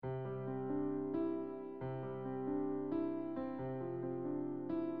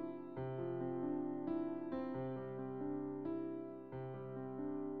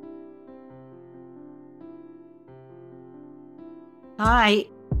Hi,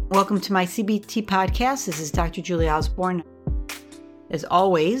 welcome to my CBT podcast. This is Dr. Julie Osborne. As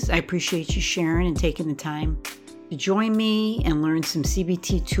always, I appreciate you sharing and taking the time to join me and learn some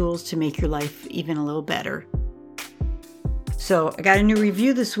CBT tools to make your life even a little better. So I got a new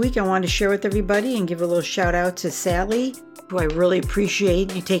review this week I wanted to share with everybody and give a little shout out to Sally, who I really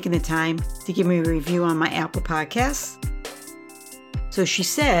appreciate you taking the time to give me a review on my Apple Podcasts. So she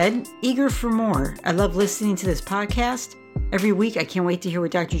said, eager for more. I love listening to this podcast. Every week, I can't wait to hear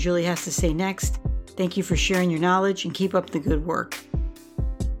what Dr. Julie has to say next. Thank you for sharing your knowledge and keep up the good work.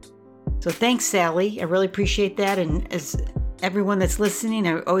 So thanks, Sally. I really appreciate that. And as everyone that's listening,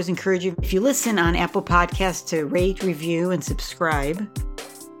 I always encourage you, if you listen on Apple Podcasts, to rate, review, and subscribe.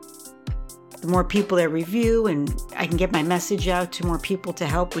 The more people that review, and I can get my message out to more people to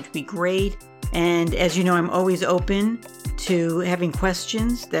help, which would be great. And as you know, I'm always open to having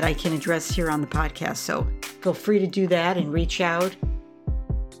questions that I can address here on the podcast. So feel free to do that and reach out.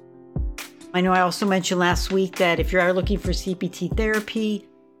 I know I also mentioned last week that if you are looking for CBT therapy,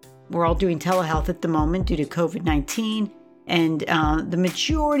 we're all doing telehealth at the moment due to COVID-19. And the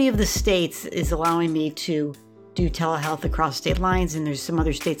majority of the states is allowing me to do telehealth across state lines. And there's some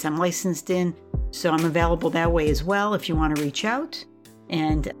other states I'm licensed in. So I'm available that way as well if you want to reach out.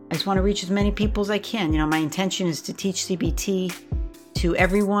 And I just want to reach as many people as I can. You know, my intention is to teach CBT to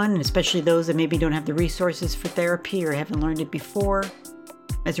everyone, and especially those that maybe don't have the resources for therapy or haven't learned it before.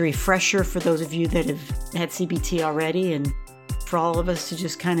 As a refresher for those of you that have had CBT already, and for all of us to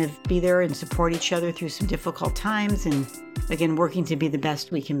just kind of be there and support each other through some difficult times, and again, working to be the best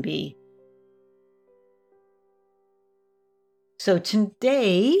we can be. So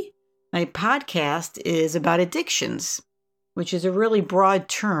today, my podcast is about addictions, which is a really broad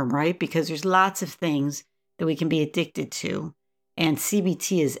term, right? Because there's lots of things that we can be addicted to. And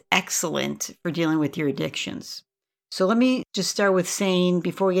CBT is excellent for dealing with your addictions. So let me just start with saying,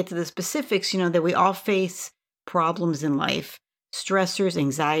 before we get to the specifics, that we all face problems in life, stressors,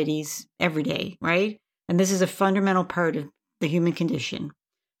 anxieties every day, right? And this is a fundamental part of the human condition.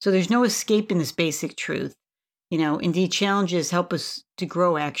 So there's no escaping this basic truth. Indeed, challenges help us to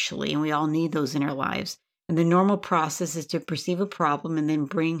grow, actually, and we all need those in our lives. And the normal process is to perceive a problem and then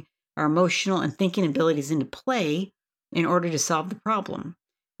bring our emotional and thinking abilities into play in order to solve the problem.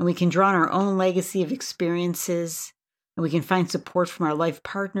 And we can draw on our own legacy of experiences, and we can find support from our life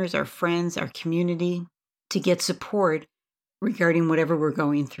partners, our friends, our community to get support regarding whatever we're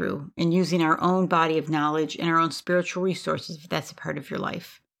going through, and using our own body of knowledge and our own spiritual resources if that's a part of your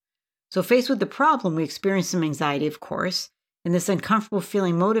life. So faced with the problem, we experience some anxiety, of course, and this uncomfortable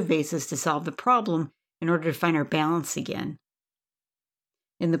feeling motivates us to solve the problem in order to find our balance again.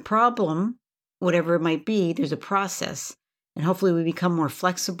 In the problem, whatever it might be, there's a process, and hopefully we become more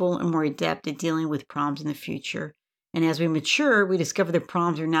flexible and more adept at dealing with problems in the future. And as we mature, we discover the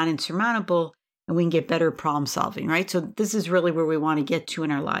problems are not insurmountable, and we can get better at problem solving, right? So this is really where we want to get to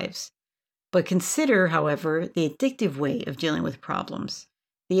in our lives. But consider, however, the addictive way of dealing with problems.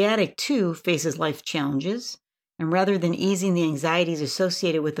 The addict, too, faces life challenges, and rather than easing the anxieties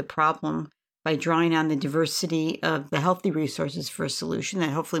associated with the problem by drawing on the diversity of the healthy resources for a solution that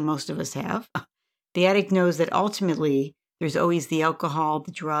hopefully most of us have, the addict knows that ultimately there's always the alcohol,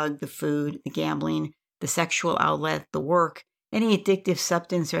 the drug, the food, the gambling, the sexual outlet, the work, any addictive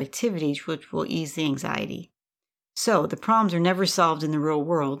substance or activities which will ease the anxiety. So the problems are never solved in the real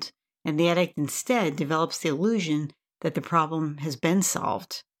world, and the addict instead develops the illusion that the problem has been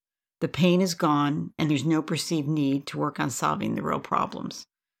solved. The pain is gone, and there's no perceived need to work on solving the real problems.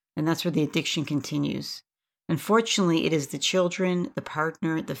 And that's where the addiction continues. Unfortunately, it is the children, the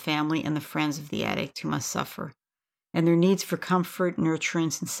partner, the family, and the friends of the addict who must suffer. And their needs for comfort,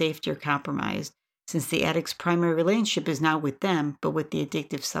 nurturance, and safety are compromised, since the addict's primary relationship is not with them, but with the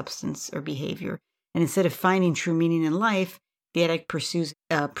addictive substance or behavior. And instead of finding true meaning in life, the addict pursues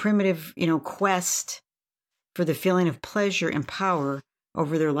a primitive, quest for the feeling of pleasure and power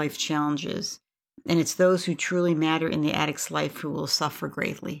over their life challenges. And it's those who truly matter in the addict's life who will suffer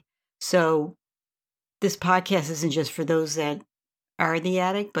greatly. So this podcast isn't just for those that are the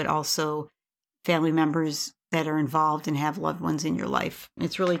addict, but also family members that are involved and have loved ones in your life.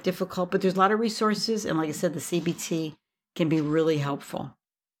 It's really difficult, but there's a lot of resources. And like I said, the CBT can be really helpful.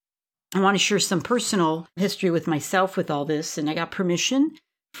 I want to share some personal history with myself with all this. And I got permission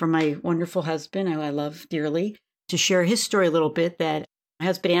from my wonderful husband, who I love dearly, to share his story a little bit. That my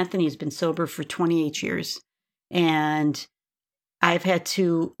husband, Anthony, has been sober for 28 years. And I've had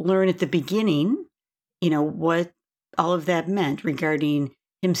to learn at the beginning, what all of that meant regarding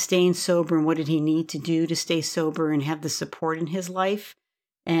him staying sober and what did he need to do to stay sober and have the support in his life.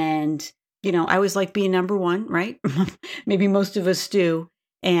 And I always like being number one, right? Maybe most of us do.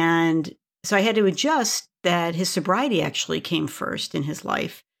 And so I had to adjust that his sobriety actually came first in his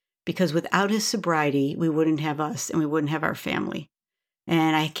life, because without his sobriety, we wouldn't have us and we wouldn't have our family.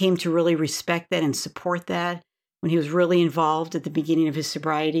 And I came to really respect that and support that. When he was really involved at the beginning of his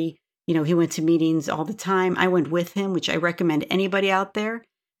sobriety, he went to meetings all the time. I went with him, which I recommend anybody out there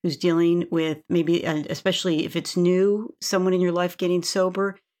who's dealing with maybe, especially if it's new, someone in your life getting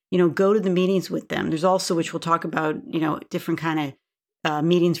sober, go to the meetings with them. There's also, which we'll talk about, different kind of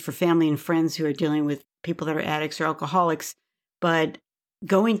meetings for family and friends who are dealing with people that are addicts or alcoholics. But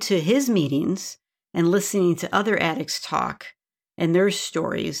going to his meetings and listening to other addicts talk and their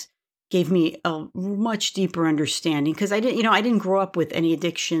stories gave me a much deeper understanding, because I didn't grow up with any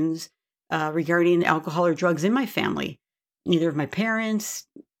addictions regarding alcohol or drugs in my family. Neither of my parents,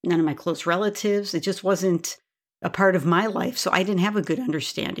 none of my close relatives. It just wasn't a part of my life. So I didn't have a good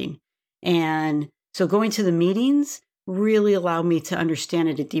understanding. And so going to the meetings really allowed me to understand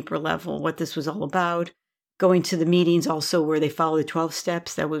at a deeper level what this was all about. Going to the meetings also where they follow the 12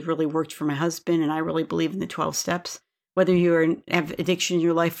 steps, that was really worked for my husband. And I really believe in the 12 steps. Whether you have addiction in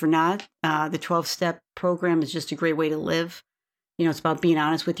your life or not, the 12-step program is just a great way to live. It's about being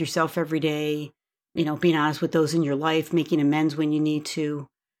honest with yourself every day, being honest with those in your life, making amends when you need to,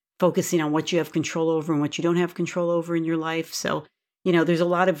 focusing on what you have control over and what you don't have control over in your life. So, there's a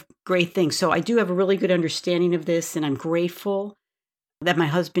lot of great things. So I do have a really good understanding of this, and I'm grateful that my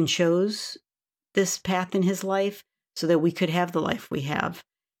husband chose this path in his life so that we could have the life we have.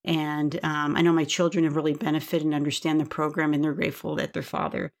 And I know my children have really benefited and understand the program, and they're grateful that their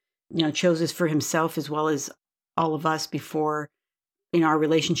father, chose this for himself as well as all of us before, our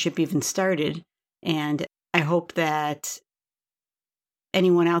relationship even started. And I hope that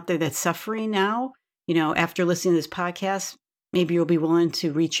anyone out there that's suffering now, after listening to this podcast, maybe you'll be willing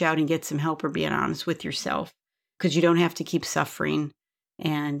to reach out and get some help or being honest with yourself, because you don't have to keep suffering,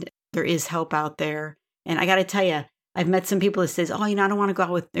 and there is help out there. And I got to tell you, I've met some people that says, oh, I don't want to go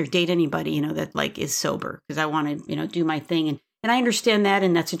out with or date anybody, that like is sober, because I want to, do my thing. And I understand that.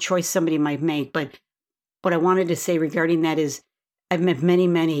 And that's a choice somebody might make. But what I wanted to say regarding that is I've met many,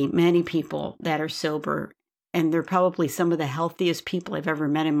 many, many people that are sober, and they're probably some of the healthiest people I've ever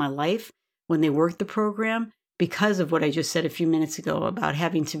met in my life when they work the program, because of what I just said a few minutes ago about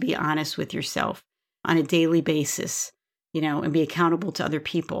having to be honest with yourself on a daily basis, and be accountable to other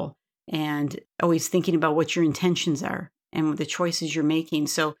people. And always thinking about what your intentions are and the choices you're making.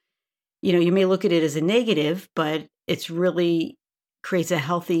 So, you may look at it as a negative, but it's really creates a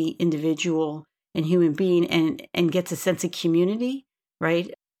healthy individual and human being, and gets a sense of community,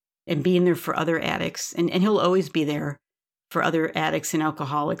 right? And being there for other addicts. And he'll always be there for other addicts and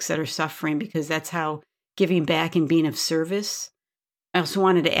alcoholics that are suffering, because that's how giving back and being of service. I also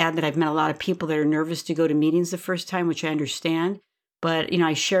wanted to add that I've met a lot of people that are nervous to go to meetings the first time, which I understand. But,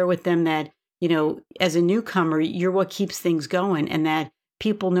 I share with them that, as a newcomer, you're what keeps things going, and that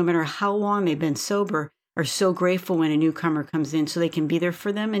people, no matter how long they've been sober, are so grateful when a newcomer comes in so they can be there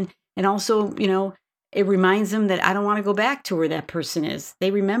for them. And also, it reminds them that I don't want to go back to where that person is.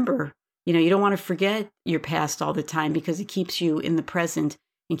 They remember, you don't want to forget your past all the time, because it keeps you in the present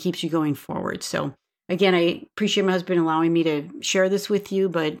and keeps you going forward. So again, I appreciate my husband allowing me to share this with you,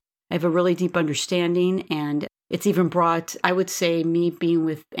 but I have a really deep understanding, and it's even brought, I would say, me being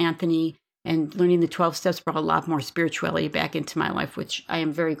with Anthony and learning the 12 steps brought a lot more spirituality back into my life, which I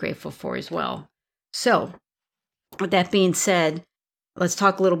am very grateful for as well. So with that being said, let's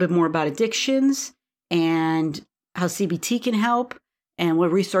talk a little bit more about addictions and how CBT can help and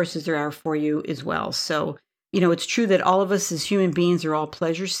what resources there are for you as well. So, it's true that all of us as human beings are all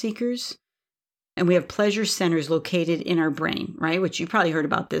pleasure seekers, and we have pleasure centers located in our brain, right? Which you probably heard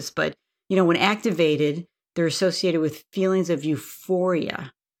about this, but, when activated, they're associated with feelings of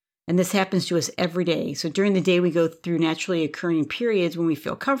euphoria. And this happens to us every day. So during the day, we go through naturally occurring periods when we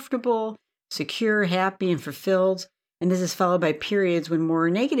feel comfortable, secure, happy, and fulfilled. And this is followed by periods when more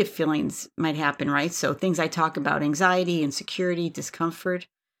negative feelings might happen, right? So things I talk about, anxiety, insecurity, discomfort.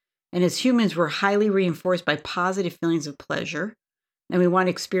 And as humans, we're highly reinforced by positive feelings of pleasure. And we want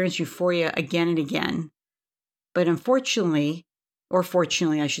to experience euphoria again and again. But unfortunately, or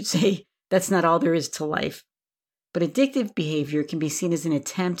fortunately, I should say, that's not all there is to life. But addictive behavior can be seen as an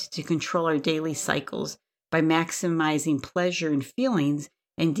attempt to control our daily cycles by maximizing pleasure and feelings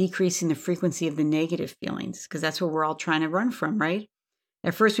and decreasing the frequency of the negative feelings, because that's what we're all trying to run from, right?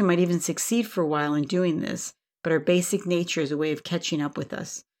 At first, we might even succeed for a while in doing this, but our basic nature is a way of catching up with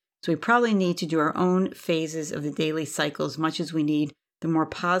us. So we probably need to do our own phases of the daily cycle as much as we need the more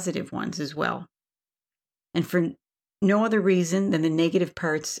positive ones as well. And for no other reason than the negative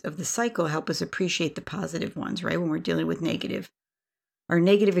parts of the cycle help us appreciate the positive ones, right? When we're dealing with negative. Our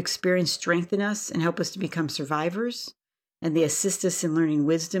negative experience strengthen us and help us to become survivors, and they assist us in learning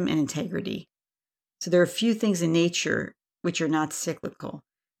wisdom and integrity. So there are few things in nature which are not cyclical.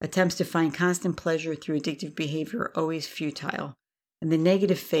 Attempts to find constant pleasure through addictive behavior are always futile, and the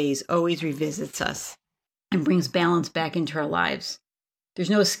negative phase always revisits us and brings balance back into our lives. There's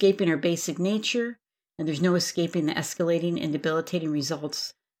no escaping our basic nature, and there's no escaping the escalating and debilitating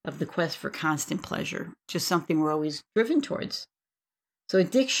results of the quest for constant pleasure, just something we're always driven towards. So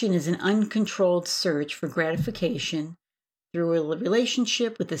addiction is an uncontrolled search for gratification through a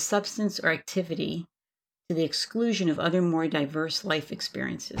relationship with a substance or activity to the exclusion of other more diverse life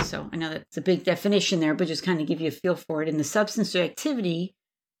experiences. So I know that's a big definition there, but just kind of give you a feel for it. And the substance or activity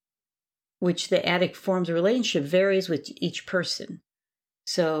which the addict forms a relationship varies with each person.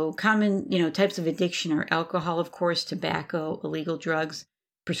 So common, types of addiction are alcohol, of course, tobacco, illegal drugs,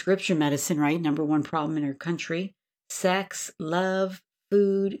 prescription medicine, right? Number one problem in our country, sex, love,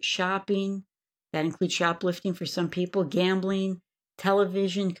 food, shopping. That includes shoplifting for some people, gambling,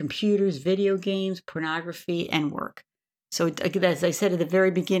 television, computers, video games, pornography, and work. So as I said at the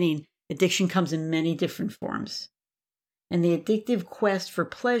very beginning, addiction comes in many different forms. And the addictive quest for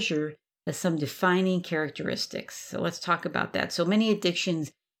pleasure has some defining characteristics. So let's talk about that. So many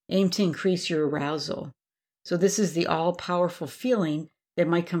addictions aim to increase your arousal. So this is the all-powerful feeling that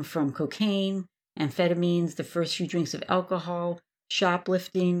might come from cocaine, amphetamines, the first few drinks of alcohol,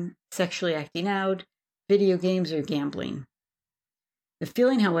 shoplifting, sexually acting out, video games, or gambling. The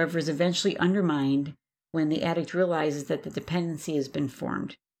feeling, however, is eventually undermined when the addict realizes that the dependency has been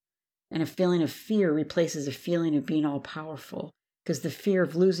formed. And a feeling of fear replaces a feeling of being all-powerful, because the fear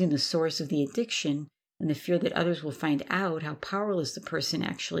of losing the source of the addiction and the fear that others will find out how powerless the person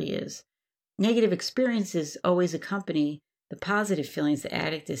actually is. Negative experiences always accompany the positive feelings the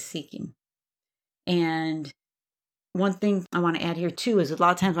addict is seeking. And one thing I want to add here too is a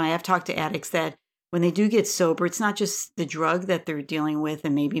lot of times when I have talked to addicts that when they do get sober, it's not just the drug that they're dealing with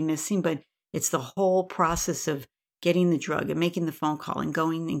and maybe missing, but it's the whole process of getting the drug and making the phone call and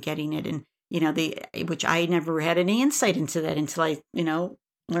going and getting it. And, which I never had any insight into that until I,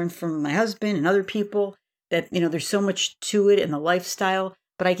 learned from my husband and other people that, there's so much to it in the lifestyle.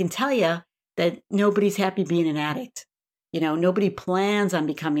 But I can tell you that nobody's happy being an addict. Nobody plans on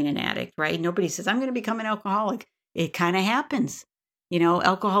becoming an addict, right? Nobody says, I'm going to become an alcoholic. It kind of happens.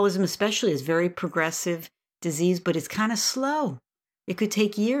 Alcoholism especially is very progressive disease, but it's kind of slow. It could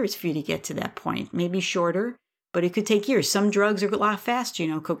take years for you to get to that point, maybe shorter, but it could take years. Some drugs are a lot faster,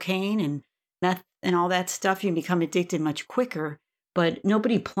 cocaine and meth and all that stuff. You can become addicted much quicker, but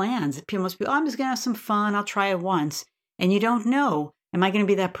nobody plans. People must be, I'm just going to have some fun. I'll try it once. And you don't know, am I going to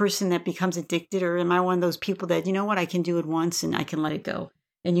be that person that becomes addicted, or am I one of those people that, I can do it once and I can let it go?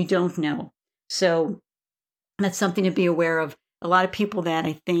 And you don't know. So that's something to be aware of. A lot of people that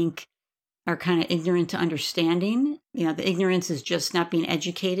I think are kind of ignorant to understanding, the ignorance is just not being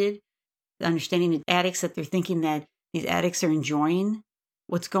educated, the understanding the addicts that they're thinking that these addicts are enjoying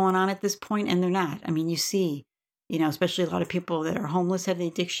what's going on at this point, and they're not. I mean, you see, especially a lot of people that are homeless have the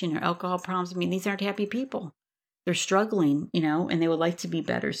addiction or alcohol problems. I mean, these aren't happy people. They're struggling, and they would like to be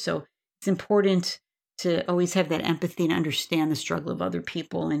better. So it's important to always have that empathy and understand the struggle of other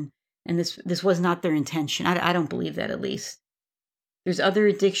people. And this was not their intention. I don't believe that, at least. There's other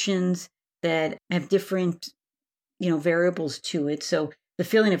addictions that have different, variables to it. So the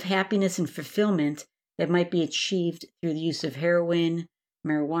feeling of happiness and fulfillment that might be achieved through the use of heroin,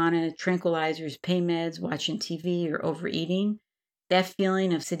 marijuana, tranquilizers, pain meds, watching TV, or overeating, that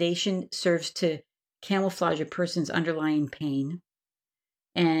feeling of sedation serves to camouflage a person's underlying pain.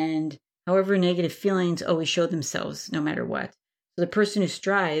 And however, negative feelings always show themselves no matter what. So the person who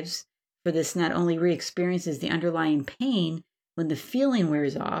strives for this not only re-experiences the underlying pain when the feeling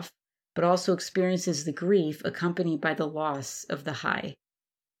wears off, but also experiences the grief accompanied by the loss of the high.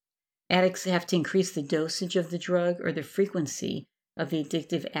 Addicts have to increase the dosage of the drug or the frequency of the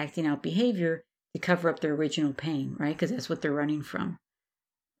addictive acting out behavior to cover up their original pain, right? Because that's what they're running from.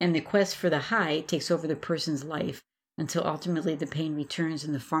 And the quest for the high takes over the person's life until ultimately the pain returns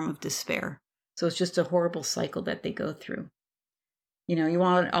in the form of despair. So it's just a horrible cycle that they go through. You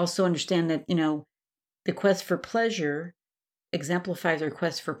want to also understand that, the quest for pleasure exemplifies our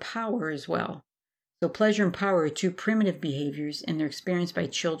quest for power as well. So pleasure and power are two primitive behaviors, and they're experienced by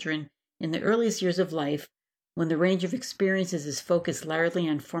children in the earliest years of life when the range of experiences is focused largely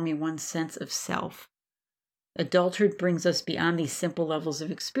on forming one's sense of self. Adulthood brings us beyond these simple levels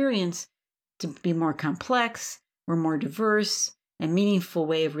of experience to be more complex or more diverse and meaningful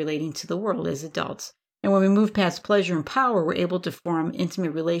way of relating to the world as adults. And when we move past pleasure and power, we're able to form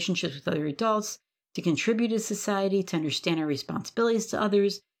intimate relationships with other adults, to contribute to society, to understand our responsibilities to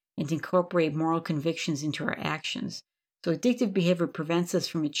others, and to incorporate moral convictions into our actions. So addictive behavior prevents us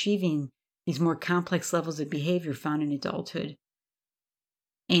from achieving these more complex levels of behavior found in adulthood.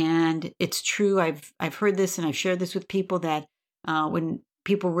 And it's true, I've heard this and I've shared this with people that when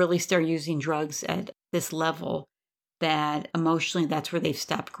people really start using drugs at this level, that emotionally that's where they've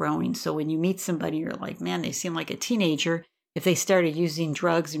stopped growing. So when you meet somebody, you're like, man, they seem like a teenager. If they started using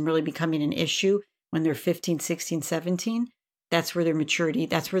drugs and really becoming an issue when they're 15, 16, 17, that's where their maturity,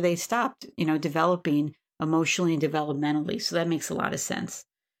 that's where they stopped, developing emotionally and developmentally. So that makes a lot of sense.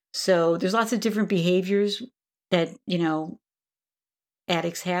 So there's lots of different behaviors that,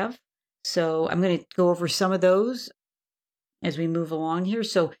 addicts have. So I'm going to go over some of those as we move along here.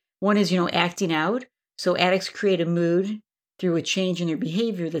 So one is, acting out. So addicts create a mood through a change in their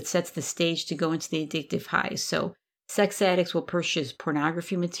behavior that sets the stage to go into the addictive highs. So sex addicts will purchase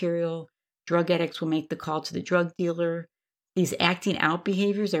pornography material. Drug addicts will make the call to the drug dealer. These acting out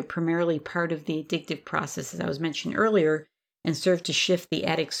behaviors are primarily part of the addictive process, as I was mentioning earlier, and serve to shift the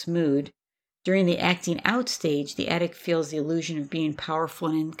addict's mood. During the acting out stage, the addict feels the illusion of being powerful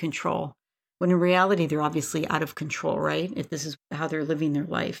and in control, when in reality, they're obviously out of control, right? If this is how they're living their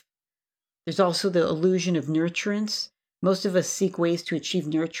life. There's also the illusion of nurturance. Most of us seek ways to achieve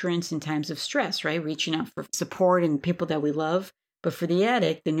nurturance in times of stress, right? Reaching out for support and people that we love. But for the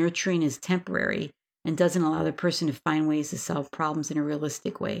addict, the nurturing is temporary and doesn't allow the person to find ways to solve problems in a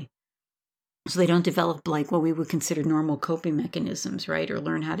realistic way. So they don't develop like what we would consider normal coping mechanisms, right? Or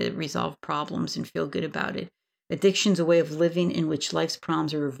learn how to resolve problems and feel good about it. Addiction's a way of living in which life's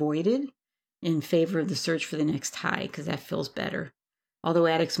problems are avoided in favor of the search for the next high, because that feels better. Although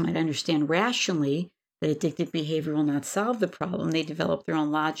addicts might understand rationally that addictive behavior will not solve the problem, they develop their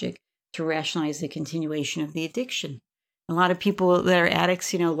own logic to rationalize the continuation of the addiction. A lot of people that are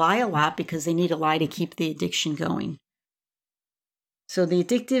addicts, lie a lot because they need a lie to keep the addiction going. So the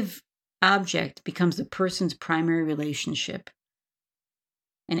addictive object becomes the person's primary relationship.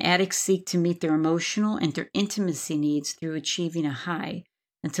 And addicts seek to meet their emotional and their intimacy needs through achieving a high,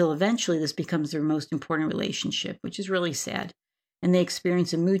 until eventually this becomes their most important relationship, which is really sad. And they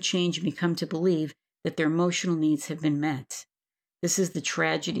experience a mood change and become to believe that their emotional needs have been met. This is the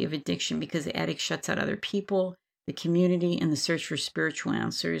tragedy of addiction, because the addict shuts out other people, the community, and the search for spiritual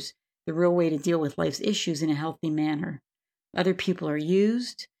answers, the real way to deal with life's issues in a healthy manner. Other people are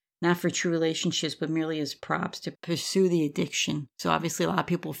used, not for true relationships, but merely as props to pursue the addiction. So obviously a lot of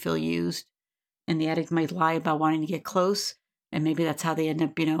people feel used, and the addict might lie about wanting to get close, and maybe that's how they end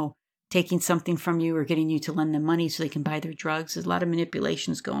up, taking something from you or getting you to lend them money so they can buy their drugs. There's a lot of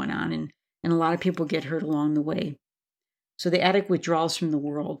manipulations going on, and a lot of people get hurt along the way. So the addict withdraws from the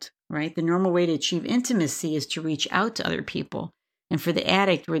world, right? The normal way to achieve intimacy is to reach out to other people. And for the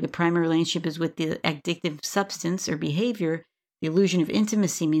addict, where the primary relationship is with the addictive substance or behavior, the illusion of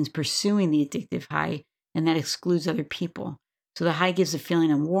intimacy means pursuing the addictive high, and that excludes other people. So the high gives a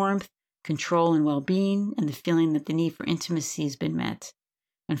feeling of warmth, control, and well-being, and the feeling that the need for intimacy has been met.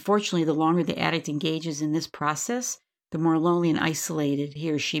 Unfortunately, the longer the addict engages in this process, the more lonely and isolated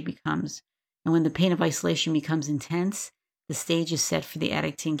he or she becomes. And when the pain of isolation becomes intense, the stage is set for the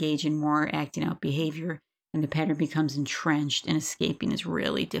addict to engage in more acting out behavior, and the pattern becomes entrenched, and escaping is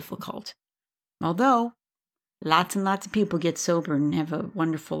really difficult. Although, lots and lots of people get sober and have a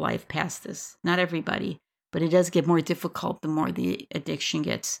wonderful life past this. Not everybody, but it does get more difficult the more the addiction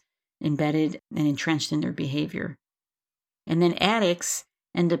gets embedded and entrenched in their behavior. And then addicts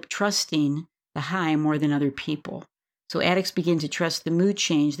end up trusting the high more than other people. So addicts begin to trust the mood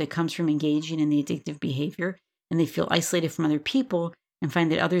change that comes from engaging in the addictive behavior, and they feel isolated from other people and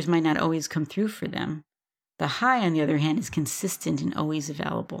find that others might not always come through for them. The high, on the other hand, is consistent and always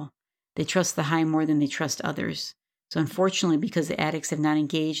available. They trust the high more than they trust others. So unfortunately, because the addicts have not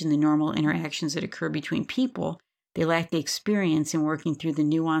engaged in the normal interactions that occur between people, they lack the experience in working through the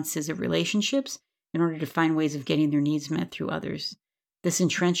nuances of relationships in order to find ways of getting their needs met through others. This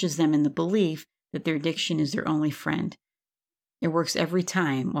entrenches them in the belief that their addiction is their only friend. It works every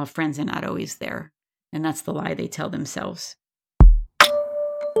time, while friends are not always there. And that's the lie they tell themselves.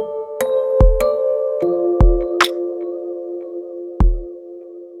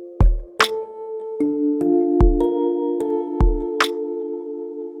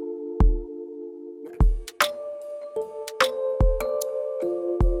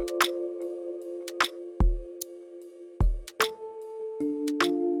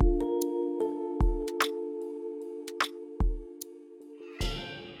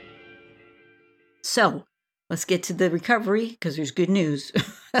 So let's get to the recovery, because there's good news.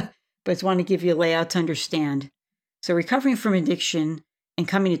 but I just want to give you a layout to understand. So recovering from addiction and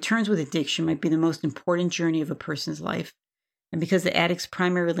coming to terms with addiction might be the most important journey of a person's life. And because the addict's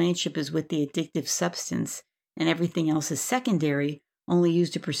primary relationship is with the addictive substance and everything else is secondary, only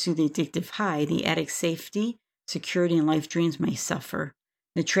used to pursue the addictive high, the addict's safety, security, and life dreams may suffer.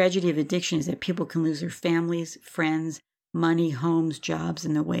 The tragedy of addiction is that people can lose their families, friends, money, homes, jobs,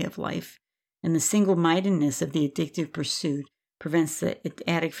 and their way of life. And the single-mindedness of the addictive pursuit prevents the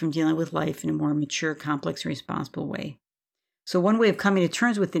addict from dealing with life in a more mature, complex, and responsible way. So one way of coming to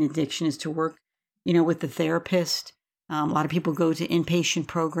terms with an addiction is to work, with the therapist. A lot of people go to inpatient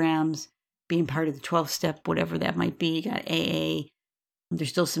programs, being part of the 12-step, whatever that might be. You got AA. There's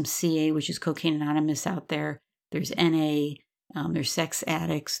still some CA, which is Cocaine Anonymous out there. There's NA. There's Sex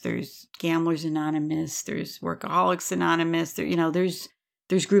Addicts. There's Gamblers Anonymous. There's Workaholics Anonymous.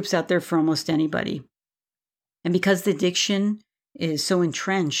 There's groups out there for almost anybody. And because the addiction is so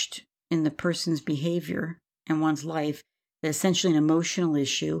entrenched in the person's behavior and one's life, that essentially an emotional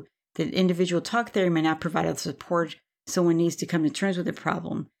issue, that individual talk therapy may not provide the support someone needs to come to terms with the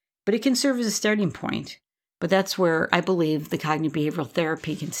problem, but it can serve as a starting point. But that's where I believe the cognitive behavioral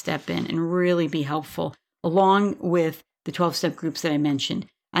therapy can step in and really be helpful, along with the 12-step groups that I mentioned.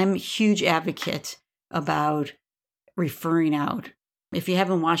 I'm a huge advocate about referring out. If you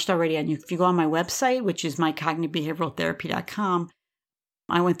haven't watched already, if you go on my website, which is mycognitivebehavioraltherapy.com,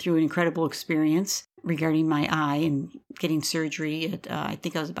 I went through an incredible experience regarding my eye and getting surgery at, I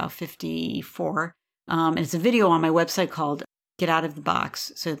think I was about 54. And it's a video on my website called Get Out of the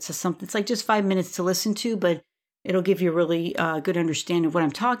Box. So it's like just 5 minutes to listen to, but it'll give you a really good understanding of what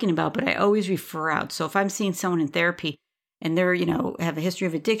I'm talking about. But I always refer out. So if I'm seeing someone in therapy and they're, have a history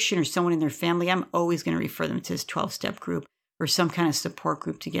of addiction or someone in their family, I'm always going to refer them to this 12-step group or some kind of support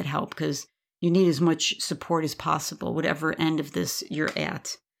group to get help, because you need as much support as possible, whatever end of this you're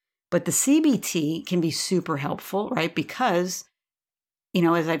at. But the CBT can be super helpful, right? Because,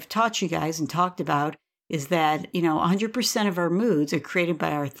 as I've taught you guys and talked about, is that, 100% of our moods are created by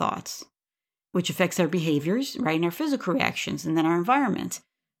our thoughts, which affects our behaviors, right? And our physical reactions, and then our environment.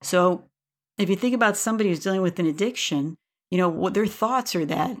 So if you think about somebody who's dealing with an addiction, what their thoughts are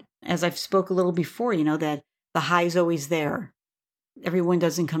that, as I've spoke a little before, that the high is always there. Everyone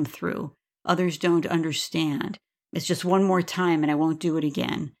doesn't come through. Others don't understand. It's just one more time and I won't do it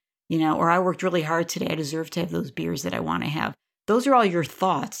again. Or I worked really hard today. I deserve to have those beers that I want to have. Those are all your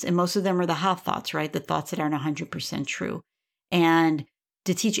thoughts. And most of them are the hot thoughts, right? The thoughts that aren't 100% true. And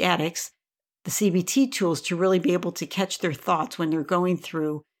to teach addicts the CBT tools to really be able to catch their thoughts when they're going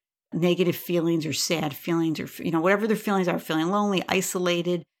through negative feelings or sad feelings or, whatever their feelings are, feeling lonely,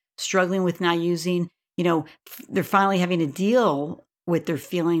 isolated, struggling with not using, they're finally having to deal with their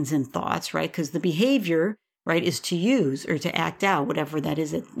feelings and thoughts, right? Because the behavior, right, is to use or to act out whatever that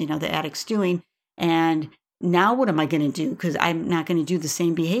is that, the addict's doing. And now what am I going to do? Because I'm not going to do the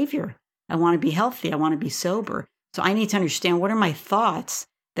same behavior. I want to be healthy. I want to be sober. So I need to understand what are my thoughts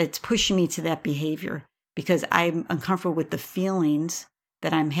that's pushing me to that behavior, because I'm uncomfortable with the feelings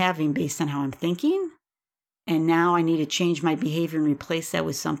that I'm having based on how I'm thinking. And now I need to change my behavior and replace that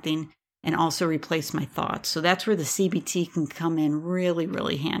with something, and also replace my thoughts. So that's where the CBT can come in really,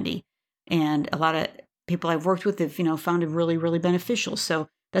 really handy. And a lot of people I've worked with have, found it really, really beneficial. So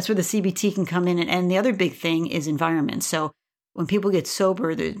that's where the CBT can come in. And the other big thing is environment. So when people get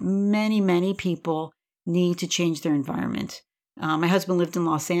sober, there's many, many people need to change their environment. My husband lived in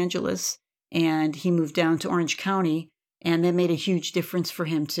Los Angeles and he moved down to Orange County, and that made a huge difference for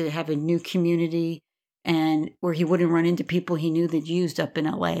him to have a new community and where he wouldn't run into people he knew that used up in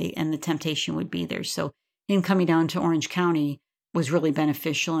LA, and the temptation would be there. So him coming down to Orange County was really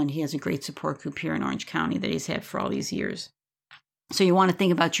beneficial, and he has a great support group here in Orange County that he's had for all these years. So you want to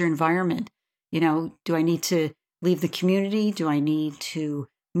think about your environment. Do I need to leave the community? Do I need to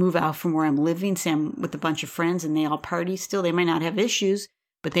move out from where I'm living? Say I'm with a bunch of friends and they all party still. They might not have issues,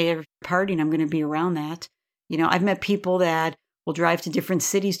 but they are partying. I'm going to be around that. I've met people that will drive to different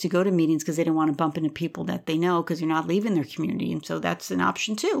cities to go to meetings because they don't want to bump into people that they know, because you're not leaving their community. And so that's an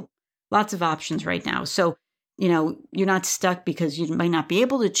option too. Lots of options right now. So, you're not stuck because you might not be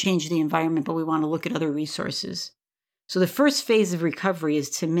able to change the environment, but we want to look at other resources. So the first phase of recovery is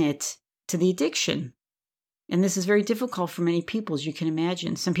to admit to the addiction. And this is very difficult for many people, as you can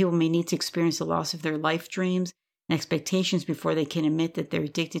imagine. Some people may need to experience the loss of their life dreams and expectations before they can admit that they're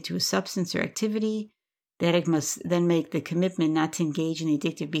addicted to a substance or activity. The addict must then make the commitment not to engage in the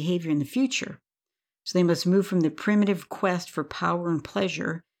addictive behavior in the future. So they must move from the primitive quest for power and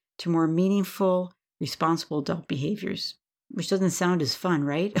pleasure to more meaningful, responsible adult behaviors, which doesn't sound as fun,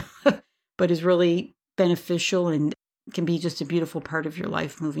 right? But is really beneficial and can be just a beautiful part of your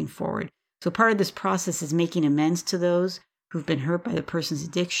life moving forward. So part of this process is making amends to those who've been hurt by the person's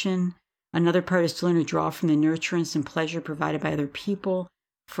addiction. Another part is to learn to draw from the nurturance and pleasure provided by other people,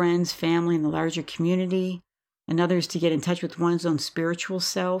 friends, family, and the larger community. Another is to get in touch with one's own spiritual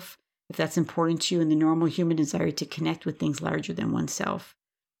self, if that's important to you, and the normal human desire to connect with things larger than oneself.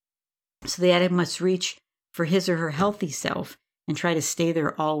 So the addict must reach for his or her healthy self and try to stay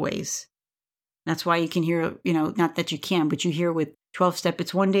there always. That's why you can hear, not that you can, but you hear with 12-step,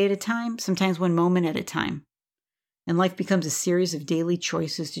 it's one day at a time, sometimes one moment at a time. And life becomes a series of daily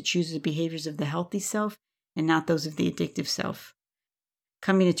choices to choose the behaviors of the healthy self and not those of the addictive self.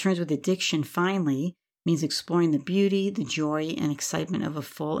 Coming to terms with addiction, finally, means exploring the beauty, the joy, and excitement of a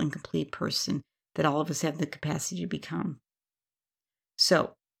full and complete person that all of us have the capacity to become.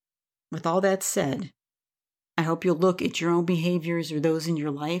 So, with all that said, I hope you'll look at your own behaviors or those in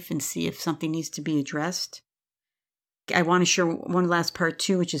your life and see if something needs to be addressed. I want to share one last part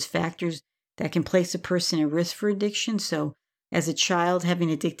too, which is factors that can place a person at risk for addiction. So as a child, having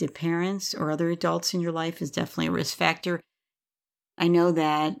addicted parents or other adults in your life is definitely a risk factor. I know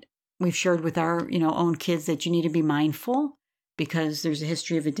that we've shared with our own kids that you need to be mindful because there's a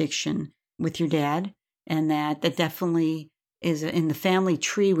history of addiction with your dad, and that definitely is in the family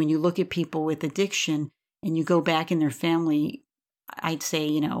tree. When you look at people with addiction and you go back in their family, I'd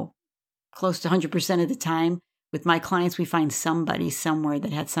say, close to 100% of the time with my clients, we find somebody somewhere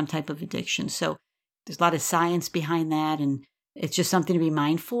that had some type of addiction. So there's a lot of science behind that. And it's just something to be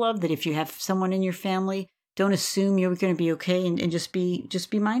mindful of, that if you have someone in your family, don't assume you're going to be okay, and just be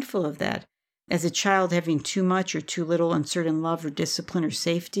mindful of that. As a child, having too much or too little uncertain love or discipline or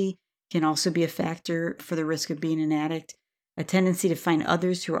safety can also be a factor for the risk of being an addict. A tendency to find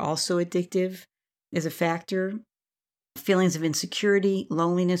others who are also addictive is a factor. Feelings of insecurity,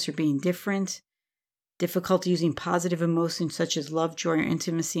 loneliness, or being different. Difficulty using positive emotions such as love, joy, or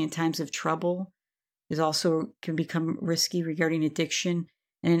intimacy in times of trouble can become risky regarding addiction.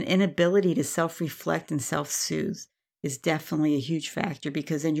 And an inability to self-reflect and self-soothe is definitely a huge factor,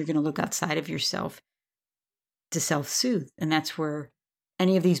 because then you're going to look outside of yourself to self-soothe. And that's where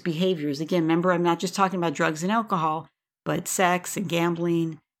any of these behaviors, again, remember, I'm not just talking about drugs and alcohol, but sex and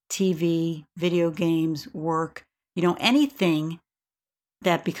gambling, TV, video games, work, anything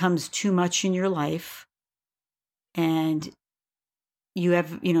that becomes too much in your life and you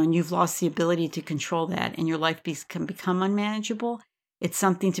have, and you've lost the ability to control that and your life can become unmanageable. It's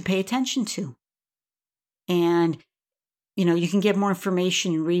something to pay attention to. And, you can get more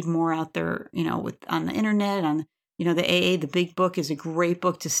information and read more out there, on the internet, on, the AA, the Big Book is a great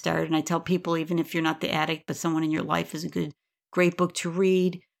book to start. And I tell people, even if you're not the addict, but someone in your life is a great book to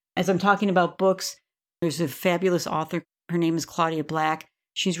read. As I'm talking about books, there's a fabulous author. Her name is Claudia Black.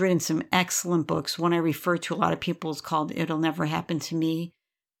 She's written some excellent books. One I refer to a lot of people is called It'll Never Happen to Me.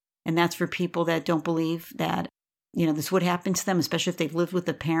 And that's for people that don't believe that, this would happen to them, especially if they've lived with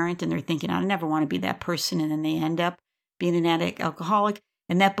a parent and they're thinking, I never want to be that person. And then they end up being an addict, alcoholic.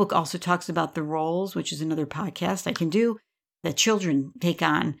 And that book also talks about the roles, which is another podcast I can do, that children take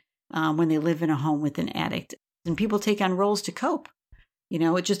on when they live in a home with an addict. And people take on roles to cope.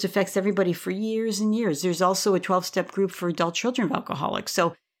 It just affects everybody for years and years. There's also a 12-step group for adult children of alcoholics.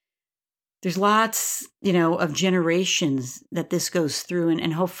 So there's lots, of generations that this goes through.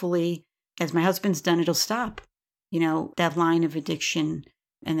 And hopefully, as my husband's done, it'll stop, that line of addiction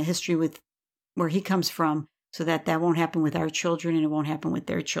and the history with where he comes from, so that won't happen with our children and it won't happen with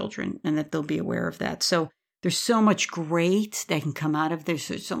their children, and that they'll be aware of that. So there's so much great that can come out of this.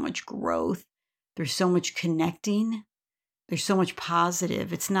 There's so much growth. There's so much connecting. There's so much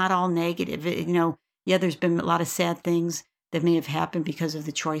positive. It's not all negative. There's been a lot of sad things that may have happened because of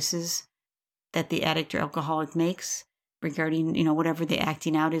the choices that the addict or alcoholic makes regarding, whatever the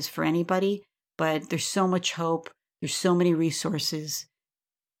acting out is for anybody. But there's so much hope. There's so many resources.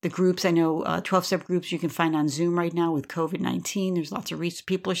 The groups, I know 12-step groups you can find on Zoom right now with COVID-19. There's lots of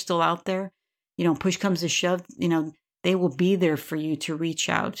people are still out there. Push comes to shove, they will be there for you to reach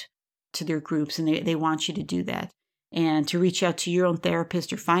out to their groups, and they want you to do that. And to reach out to your own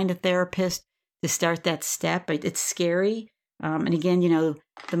therapist or find a therapist to start that step. It's scary. And again,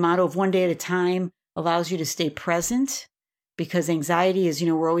 the motto of one day at a time allows you to stay present, because anxiety is,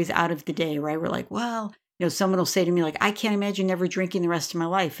 we're always out of the day, right? We're like, well, someone will say to me, like, I can't imagine never drinking the rest of my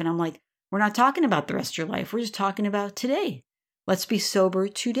life. And I'm like, we're not talking about the rest of your life. We're just talking about today. Let's be sober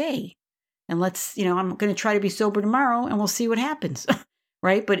today. And let's, I'm going to try to be sober tomorrow and we'll see what happens.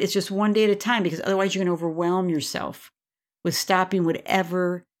 Right? But it's just one day at a time, because otherwise you're going to overwhelm yourself with stopping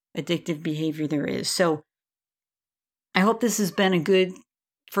whatever addictive behavior there is. So I hope this has been a good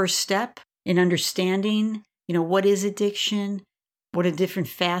first step in understanding, what is addiction? What are different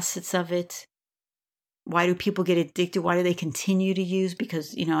facets of it? Why do people get addicted? Why do they continue to use?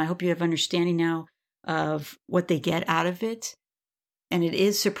 Because, I hope you have understanding now of what they get out of it. And it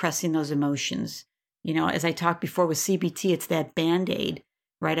is suppressing those emotions. As I talked before with CBT, it's that Band-Aid,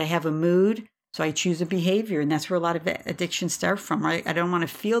 right? I have a mood, so I choose a behavior. And that's where a lot of addictions start from, right? I don't want to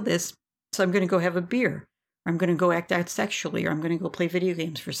feel this, so I'm going to go have a beer. Or I'm going to go act out sexually. Or I'm going to go play video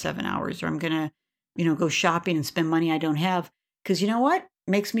games for 7 hours. Or I'm going to, go shopping and spend money I don't have. Because you know what?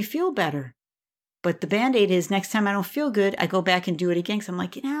 It makes me feel better. But the Band-Aid is next time I don't feel good, I go back and do it again. Because I'm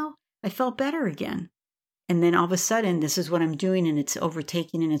like, I felt better again. And then all of a sudden, this is what I'm doing, and it's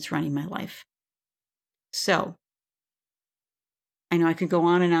overtaking and it's running my life. So, I know I could go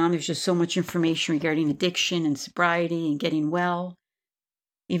on and on. There's just so much information regarding addiction and sobriety and getting well.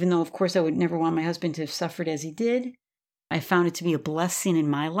 Even though, of course, I would never want my husband to have suffered as he did. I found it to be a blessing in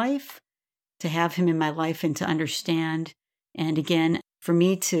my life, to have him in my life and to understand. And again, for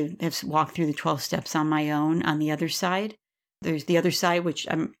me to have walked through the 12 steps on my own on the other side. There's the other side, which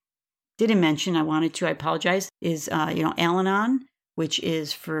I didn't mention, I apologize, is, Al-Anon, which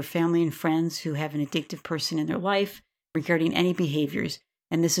is for family and friends who have an addictive person in their life regarding any behaviors.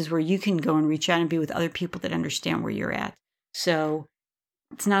 And this is where you can go and reach out and be with other people that understand where you're at. So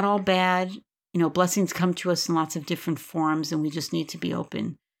it's not all bad. Blessings come to us in lots of different forms, and we just need to be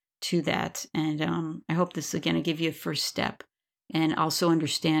open to that. And I hope this, again, will give you a first step. And also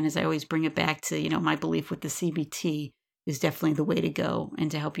understand, as I always bring it back to, my belief with the CBT is definitely the way to go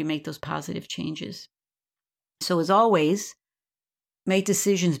and to help you make those positive changes. So as always, make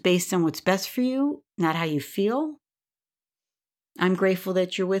decisions based on what's best for you, not how you feel. I'm grateful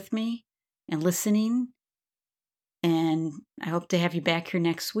that you're with me and listening. And I hope to have you back here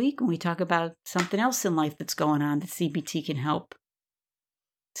next week when we talk about something else in life that's going on that CBT can help.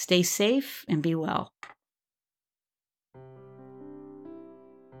 Stay safe and be well.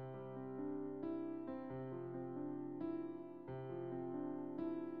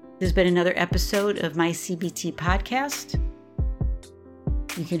 This has been another episode of my CBT podcast.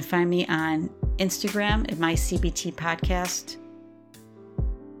 You can find me on Instagram at my CBT podcast.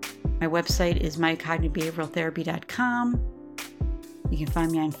 My website is mycognitivebehavioraltherapy.com. You can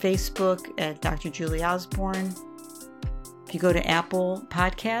find me on Facebook at Dr. Julie Osborne. If you go to Apple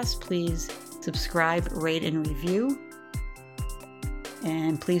Podcasts, please subscribe, rate, and review.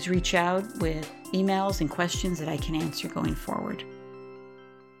 And please reach out with emails and questions that I can answer going forward.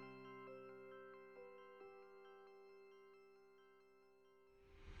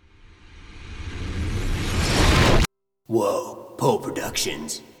 Whoa, Poe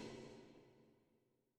Productions.